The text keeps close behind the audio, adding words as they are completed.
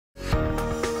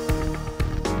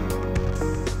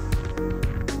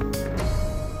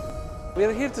We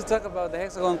are here to talk about the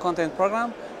Hexagon content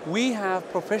program. We have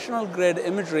professional grade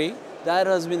imagery that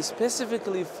has been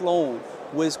specifically flown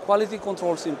with quality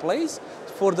controls in place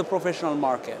for the professional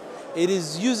market. It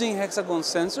is using Hexagon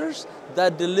sensors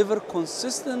that deliver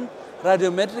consistent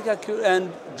radiometric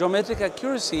and geometric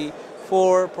accuracy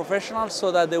for professionals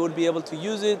so that they would be able to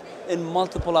use it in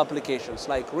multiple applications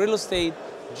like real estate,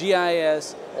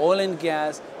 GIS, oil and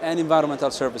gas, and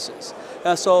environmental services.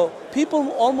 So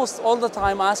people almost all the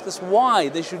time ask us why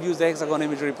they should use the Hexagon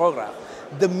imagery program.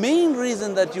 The main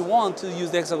reason that you want to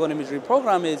use the Hexagon imagery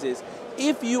program is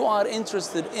if you are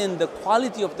interested in the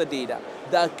quality of the data,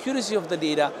 the accuracy of the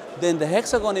data, then the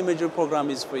Hexagon imagery program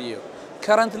is for you.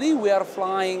 Currently, we are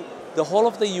flying the whole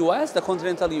of the US, the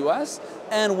continental US,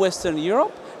 and Western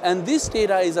Europe, and this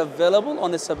data is available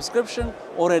on a subscription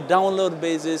or a download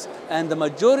basis, and the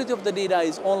majority of the data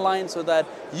is online so that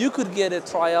you could get a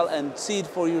trial and see it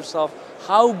for yourself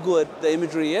how good the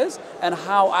imagery is and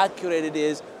how accurate it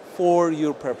is for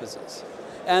your purposes.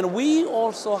 And we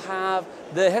also have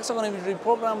the Hexagon imagery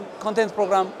program, content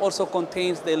program also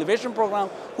contains the elevation program,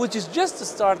 which is just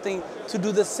starting to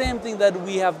do the same thing that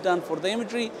we have done for the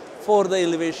imagery for the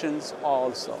elevations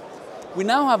also. We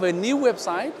now have a new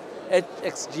website,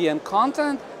 HxGN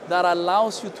content, that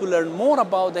allows you to learn more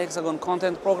about the Hexagon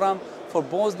content program for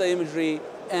both the imagery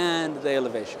and the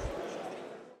elevation.